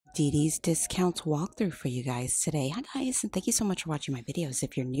DD's discounts walkthrough for you guys today. Hi guys, and thank you so much for watching my videos.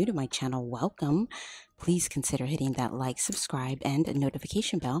 If you're new to my channel, welcome. Please consider hitting that like, subscribe, and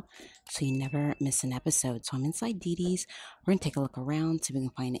notification bell so you never miss an episode. So I'm inside DD's. We're going to take a look around, see if we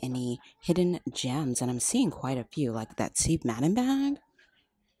can find any hidden gems. And I'm seeing quite a few, like that Steve Madden bag.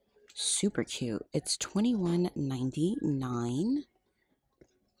 Super cute. It's $21.99. You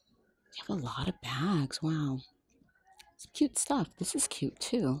have a lot of bags. Wow. It's cute stuff. This is cute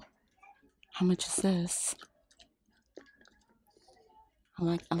too. How much is this? I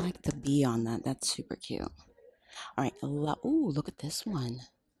like the bee on that. That's super cute. All right. Ooh, look at this one.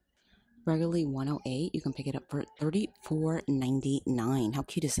 Regularly $108. You can pick it up for $34.99. How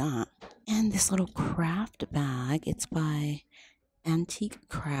cute is that? And this little craft bag. It's by Antique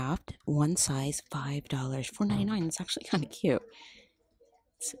Craft. One size, $5. $4.99. It's actually kind of cute.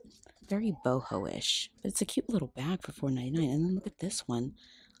 It's very boho-ish, but it's a cute little bag for $4.99. And then look at this one.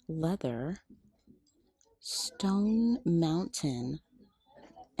 Leather. Stone Mountain.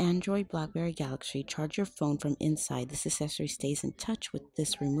 Android, BlackBerry, Galaxy. Charge your phone from inside. This accessory stays in touch with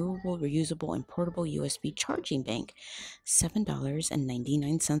this removable, reusable, and portable USB charging bank.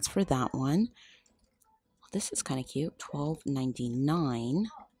 $7.99 for that one. This is kind of cute. $12.99.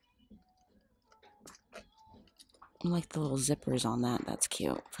 I like the little zippers on that. That's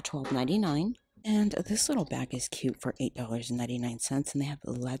cute for $12.99. And this little bag is cute for $8.99. And they have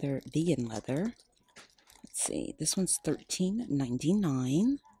leather, vegan leather. Let's see. This one's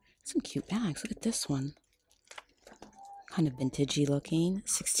 $13.99. Some cute bags. Look at this one. Kind of vintagey looking.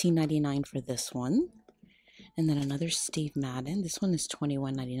 $16.99 for this one. And then another Steve Madden. This one is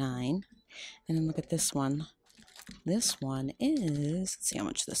 $21.99. And then look at this one. This one is, let's see how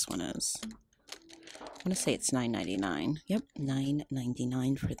much this one is. I want to say it's $9.99. Yep,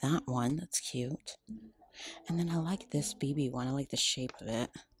 $9.99 for that one. That's cute. And then I like this BB one. I like the shape of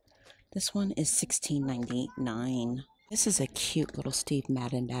it. This one is $16.99. This is a cute little Steve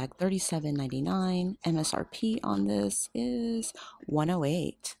Madden bag, $37.99. MSRP on this is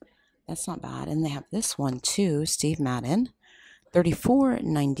 $108. That's not bad. And they have this one too, Steve Madden,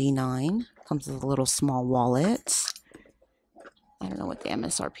 $34.99. Comes with a little small wallet. I don't know what the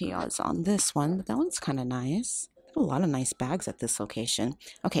MSRP is on this one, but that one's kind of nice. A lot of nice bags at this location.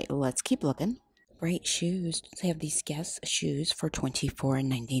 Okay, let's keep looking. Great shoes. They have these Guess shoes for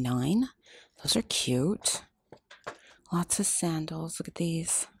 $24.99. Those are cute. Lots of sandals. Look at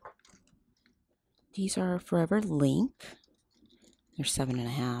these. These are Forever Link. They're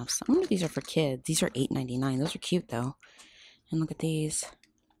 7.5. Some of these are for kids. These are $8.99. Those are cute though. And look at these.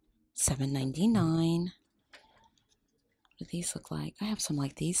 $7.99. What do these look like? I have some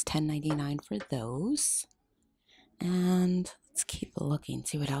like these. $10.99 for those. And let's keep looking,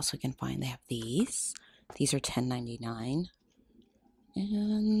 see what else we can find. They have these. These are $10.99.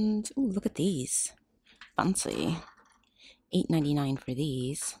 And ooh, look at these. Fancy. $8.99 for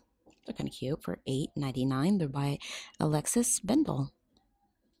these. They're kind of cute for $8.99. They're by Alexis Bendel.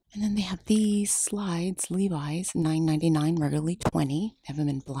 And then they have these slides, Levi's, $9.99, regularly $20. They have them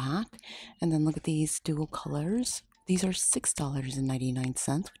in black. And then look at these dual colors. These are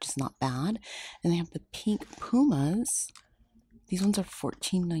 $6.99, which is not bad. And they have the pink Pumas. These ones are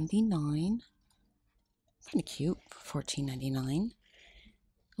 $14.99. Kind of cute for $14.99.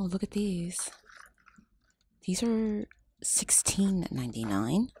 Oh, look at these. These are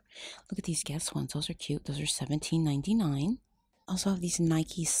 $16.99. Look at these Guess ones. Those are cute. Those are $17.99. Also have these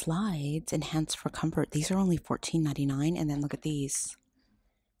Nike slides, enhanced for comfort. These are only $14.99. And then look at these.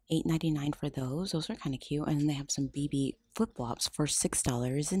 $8.99 for those. Those are kind of cute. And then they have some BB flip-flops for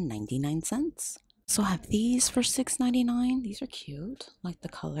 $6.99. So I have these for $6.99. These are cute. Like the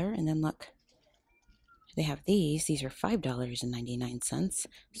color. And then look. They have these. These are $5.99.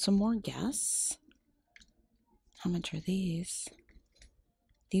 Some more Guess. How much are these?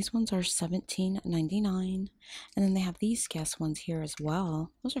 These ones are $17.99. And then they have these Guess ones here as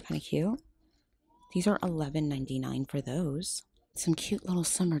well. Those are kind of cute. These are $11.99 for those. Some cute little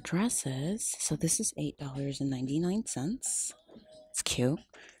summer dresses. So this is $8.99. It's cute.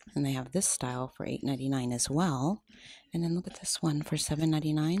 And they have this style for $8.99 as well. And then look at this one for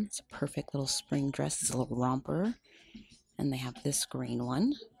 $7.99. It's a perfect little spring dress. It's a little romper. And they have this green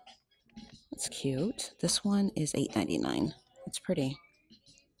one. That's cute. This one is $8.99. It's pretty.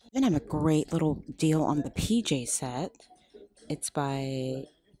 Then I have a great little deal on the PJ set. It's by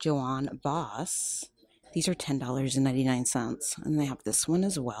Joanne Boss. These are $10.99. And they have this one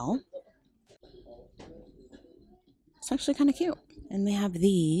as well. It's actually kind of cute. And they have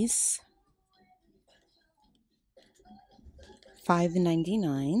these.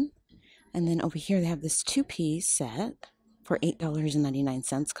 $5.99. And then over here they have this two-piece set for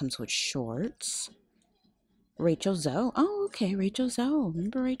 $8.99. Comes with shorts. Rachel Zoe. Oh, okay, Rachel Zoe.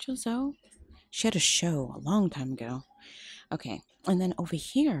 Remember Rachel Zoe? She had a show a long time ago. Okay, and then over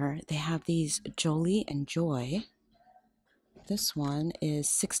here, they have these Jolie and Joy. This one is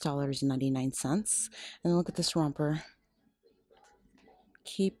 $6.99. And look at this romper.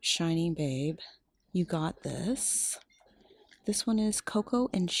 Keep shining, babe. You got this. This one is Coco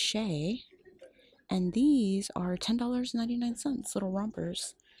and Shay. And these are $10.99, little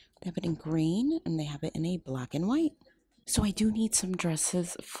rompers. They have it in green and they have it in a black and white. So I do need some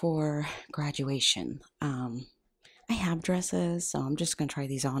dresses for graduation. I have dresses, so I'm just going to try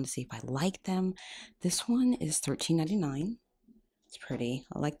these on to see if I like them. This one is $13.99. It's pretty.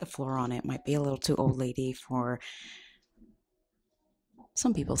 I like the floor on it. Might be a little too old lady for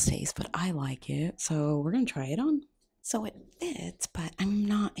some people's taste, but I like it. So we're going to try it on. So it fits, but I'm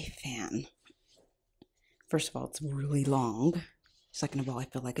not a fan. First of all, it's really long. Second of all, I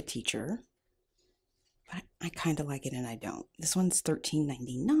feel like a teacher. But I kind of like it and I don't. This one's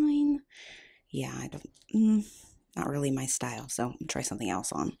 $13.99. Yeah, I don't... not really my style, so I'll try something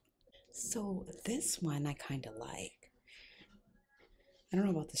else on. So this one I kind of like. I don't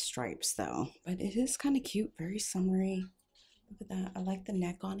know about the stripes though, but it is kind of cute, very summery. Look at that. I like the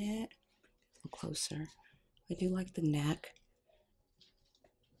neck on it. Look closer. I do like the neck.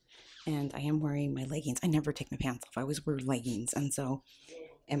 And I am wearing my leggings. I never take my pants off. I always wear leggings and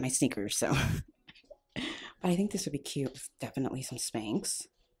my sneakers, so. But I think this would be cute with definitely some Spanx.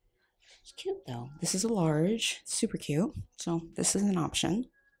 It's cute though. This is a large, super cute. So this is an option.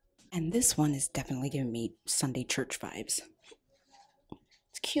 And this one is definitely giving me Sunday church vibes.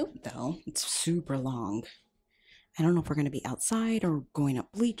 It's cute though. It's super long. I don't know if we're going to be outside or going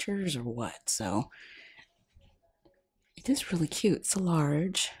up bleachers or what. So it is really cute. It's a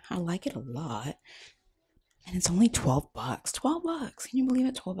large. I like it a lot. And it's only $12. $12. Can you believe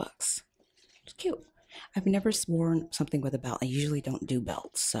it? $12. It's cute. I've never worn something with a belt. I usually don't do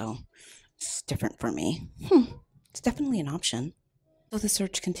belts, so it's different for me. It's definitely an option. So the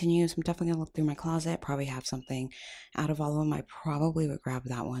search continues. I'm definitely going to look through my closet, probably have something. Out of all of them, I probably would grab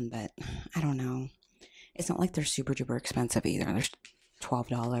that one, but I don't know. It's not like they're super duper expensive either. They're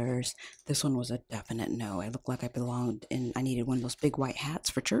 $12. This one was a definite no. I looked like I belonged in, I needed one of those big white hats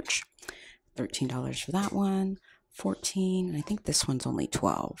for church. $13 for that one. $14, and I think this one's only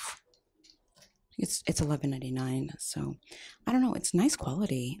 $12. It's $11.99, so I don't know. It's nice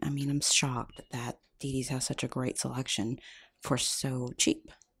quality. I mean, I'm shocked that DDS has such a great selection for so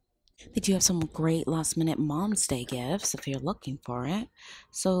cheap. They do have some great last-minute Mom's Day gifts if you're looking for it.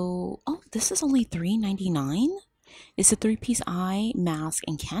 So, oh, this is only $3.99. It's a 3-piece eye mask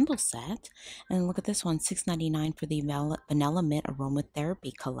and candle set. And look at this one, $6.99 for the Vanilla Mint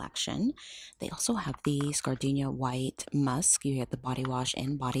Aromatherapy collection. They also have the Gardenia White Musk. You get the body wash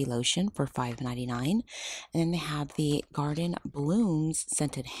and body lotion for $5.99. And then they have the Garden Blooms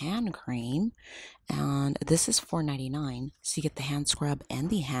Scented Hand Cream. And this is $4.99. So you get the hand scrub and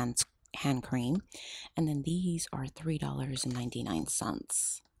the hand cream. And then these are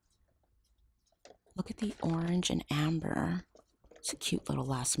 $3.99. Look at the orange and amber. It's a cute little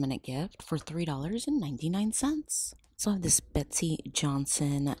last minute gift for $3.99. So I have this Betsy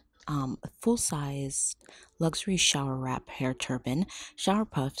Johnson full-size luxury shower wrap hair turban, shower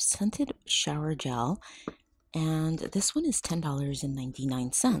puff, scented shower gel. And this one is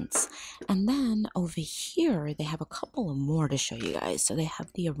 $10.99. And then over here, they have a couple of more to show you guys. So they have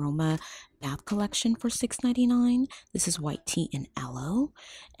the Aroma Bath Collection for $6.99. This is white tea and aloe.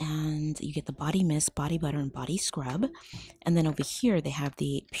 And you get the body mist, body butter, and body scrub. And then over here, they have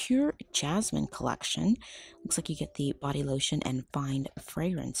the Pure Jasmine Collection. Looks like you get the body lotion and fine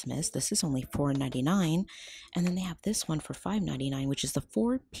fragrance mist. This is only $4.99. And then they have this one for $5.99, which is the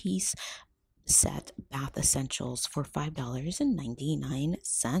 4-piece set bath essentials for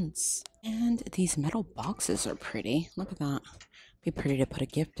 $5.99. And these metal boxes are pretty. Look at that. Be pretty to put a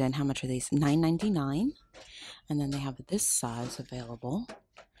gift in. How much are these? $9.99. And then they have this size available.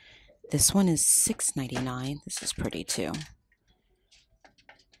 This one is $6.99. This is pretty too.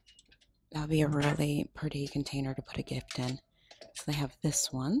 That would be a really pretty container to put a gift in. So they have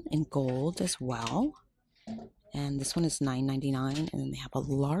this one in gold as well. And this one is $9.99, and then they have a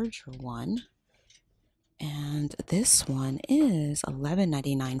larger one. And this one is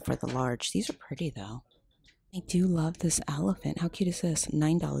 $11.99 for the large. These are pretty though. I do love this elephant. How cute is this?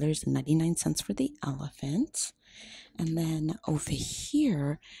 $9.99 for the elephant. And then over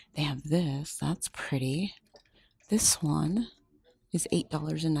here, they have this. That's pretty. This one is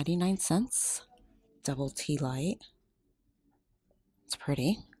 $8.99. Double tea light. It's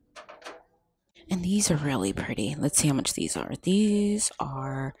pretty. And these are really pretty. Let's see how much these are. These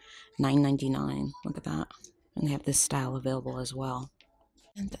are $9.99. Look at that. And they have this style available as well.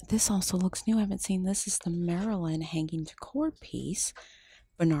 And this also looks new. I haven't seen this. This is the Maryland hanging decor piece.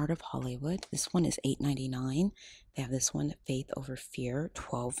 Bernard of Hollywood. This one is $8.99. They have this one, Faith Over Fear,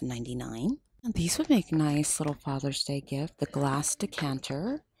 $12.99. And these would make nice little Father's Day gift. The glass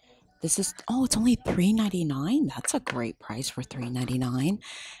decanter. This is, oh, it's only $3.99. That's a great price for $3.99.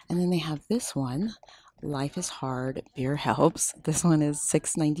 And then they have this one, Life is Hard, Beer Helps. This one is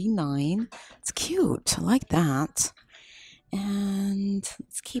 $6.99. It's cute. I like that. And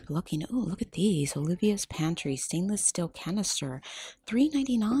let's keep looking. Oh, look at these. Olivia's Pantry stainless steel canister,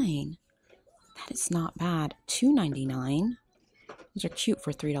 $3.99. That is not bad. $2.99. Those are cute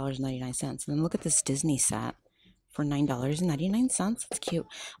for $3.99. And then look at this Disney set for $9.99. It's cute.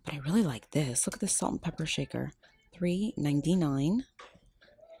 But I really like this. Look at this salt and pepper shaker. $3.99.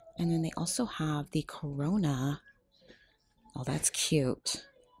 And then they also have the Corona. Oh, that's cute.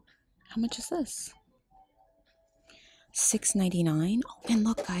 How much is this? $6.99. Oh, and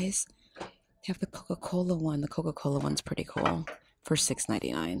look, guys. They have the Coca-Cola one. The Coca-Cola one's pretty cool for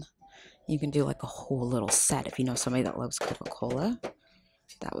 $6.99. You can do like a whole little set if you know somebody that loves Coca-Cola.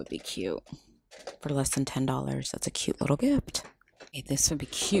 That would be cute. For less than $10. That's a cute little gift. Okay, this would be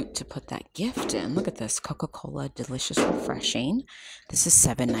cute to put that gift in. Look at this. Coca-Cola Delicious Refreshing. This is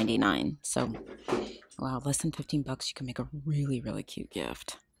 $7.99. So, wow, less than 15 bucks. You can make a really, really cute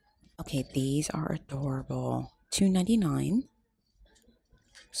gift. Okay, these are adorable. $2.99.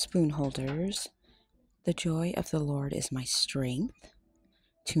 Spoon holders. The joy of the Lord is my strength.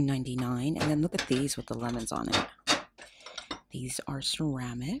 $2.99. And then look at these with the lemons on it. These are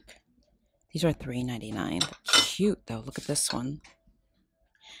ceramic. These are $3.99. Cute though. Look at this one.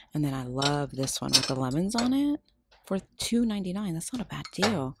 And then I love this one with the lemons on it for $2.99. That's not a bad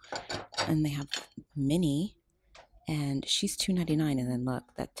deal. And they have Minnie, and she's $2.99. And then look,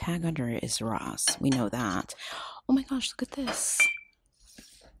 that tag under it is Ross. We know that. Oh my gosh, look at this.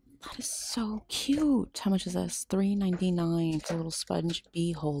 That is so cute. How much is this? $3.99. It's a little sponge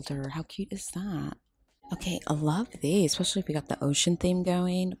bee holder. How cute is that? Okay, I love these, especially if you got the ocean theme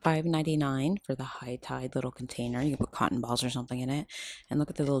going. $5.99 for the high tide little container. You can put cotton balls or something in it. And look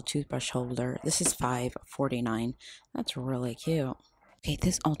at the little toothbrush holder. This is $5.49. That's really cute. Okay,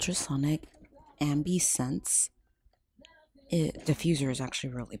 this ultrasonic ambi-sense diffuser is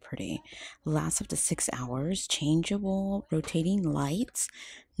actually really pretty. Lasts up to 6 hours. Changeable rotating lights.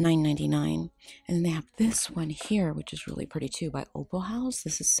 $9.99. And then they have this one here, which is really pretty too, by Opal House.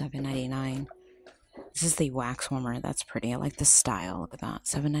 This is $7.99. This is the wax warmer. That's pretty. I like the style. Look at that.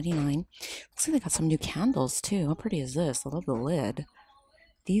 $7.99. Looks like they got some new candles too. How pretty is this? I love the lid.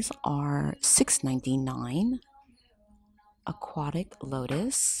 These are $6.99. Aquatic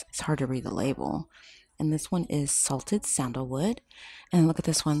Lotus. It's hard to read the label. And this one is salted sandalwood. And look at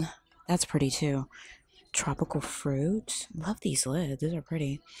this one. That's pretty too. Tropical fruit. Love these lids. These are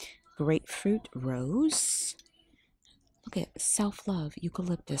pretty. Grapefruit rose. Look at self-love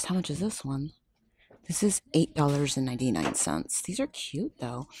eucalyptus. How much is this one? This is $8.99. These are cute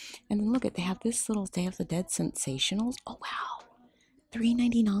though. And then look at, they have this little Day of the Dead Sensationals. Oh wow.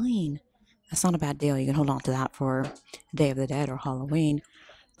 $3.99. That's not a bad deal. You can hold on to that for Day of the Dead or Halloween.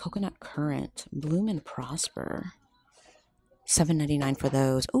 Coconut Currant. Bloom and Prosper. $7.99 for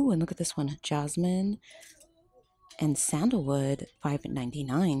those. Oh, and look at this one. Jasmine and sandalwood,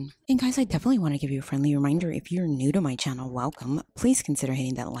 $5.99. And guys, I definitely want to give you a friendly reminder, if you're new to my channel, welcome. Please consider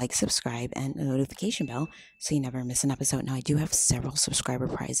hitting that like, subscribe, and notification bell so you never miss an episode. Now, I do have several subscriber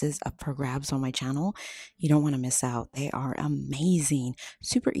prizes up for grabs on my channel. You don't want to miss out. They are amazing,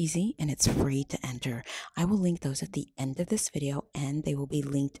 super easy, and it's free to enter. I will link those at the end of this video, and they will be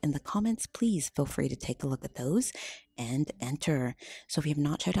linked in the comments. Please feel free to take a look at those and enter. So if you have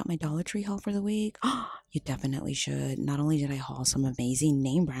not checked out my Dollar Tree haul for the week, you definitely should. Not only did I haul some amazing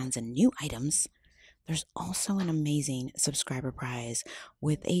name brands and new items, there's also an amazing subscriber prize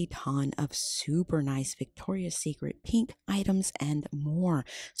with a ton of super nice Victoria's Secret pink items and more.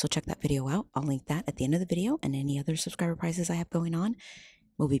 So check that video out. I'll link that at the end of the video, and any other subscriber prizes I have going on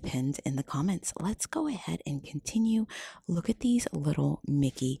will be pinned in the comments. Let's go ahead and continue. Look at these little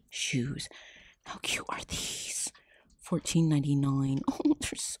Mickey shoes. How cute are these? $14.99. Oh, they're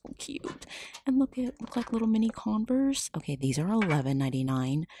so cute. And look like little mini Converse. Okay, these are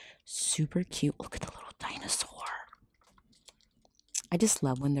 $11.99. Super cute. Look at the little dinosaur. I just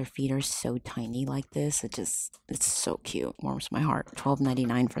love when their feet are so tiny like this. It's so cute. Warms my heart.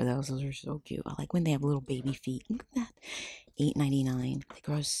 $12.99 for those. Those are so cute. I like when they have little baby feet. Look at that. $8.99. They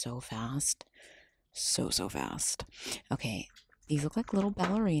grow so fast. So fast. Okay. These look like little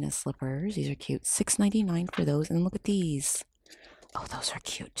ballerina slippers. These are cute. $6.99 for those. And look at these. Oh, those are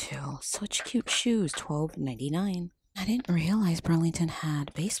cute too. Such cute shoes. $12.99. I didn't realize Burlington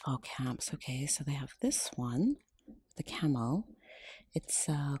had baseball caps. Okay, so they have this one, the camo. It's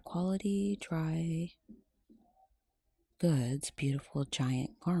quality dry goods, beautiful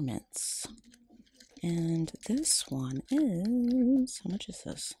giant garments. And this one is, how much is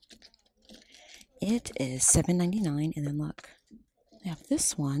this? It is $7.99. And then look, I have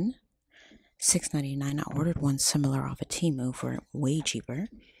this one, $6.99. I ordered one similar off of Temu for way cheaper.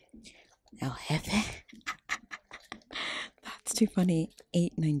 El Jefe. That's too funny.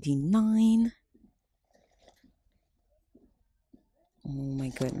 $8.99. Oh my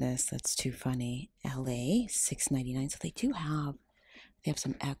goodness, that's too funny. LA, $6.99. So they have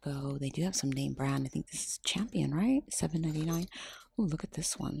some Echo. They do have some name brand. I think this is Champion, right? $7.99. Oh, look at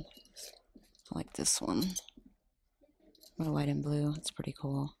this one. I like this one. What a white and blue. It's pretty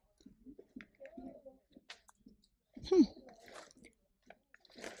cool.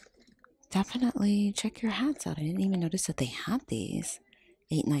 Definitely check your hats out. I didn't even notice that they had these.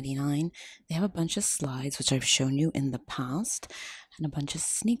 $8.99. They have a bunch of slides, which I've shown you in the past, and a bunch of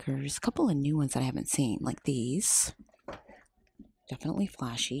sneakers. A couple of new ones that I haven't seen, like these. Definitely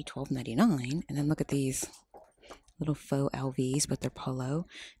flashy, $12.99. And then look at these little faux LVs, but they're polo.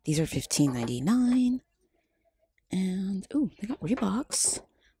 These are $15.99. And, ooh, they got Reeboks.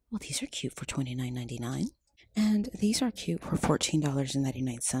 Well, these are cute for $29.99. And these are cute for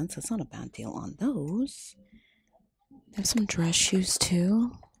 $14.99. That's not a bad deal on those. They have some dress shoes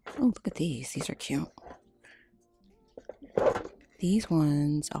too. Oh, look at these. These are cute. These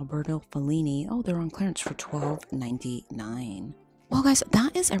ones, Alberto Fellini. Oh, they're on clearance for $12.99. Well, guys,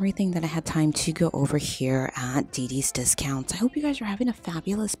 that is everything that I had time to go over here at DD's Discounts. I hope you guys are having a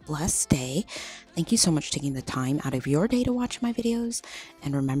fabulous, blessed day. Thank you so much for taking the time out of your day to watch my videos.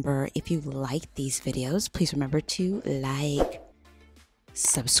 And remember, if you like these videos, please remember to like,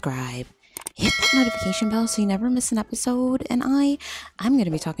 subscribe, hit that notification bell so you never miss an episode. And I'm going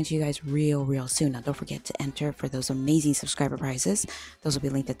to be talking to you guys real soon. Now, don't forget to enter for those amazing subscriber prizes. Those will be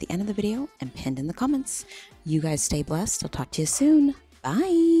linked at the end of the video and pinned in the comments. You guys stay blessed. I'll talk to you soon.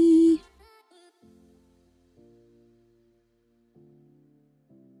 Bye.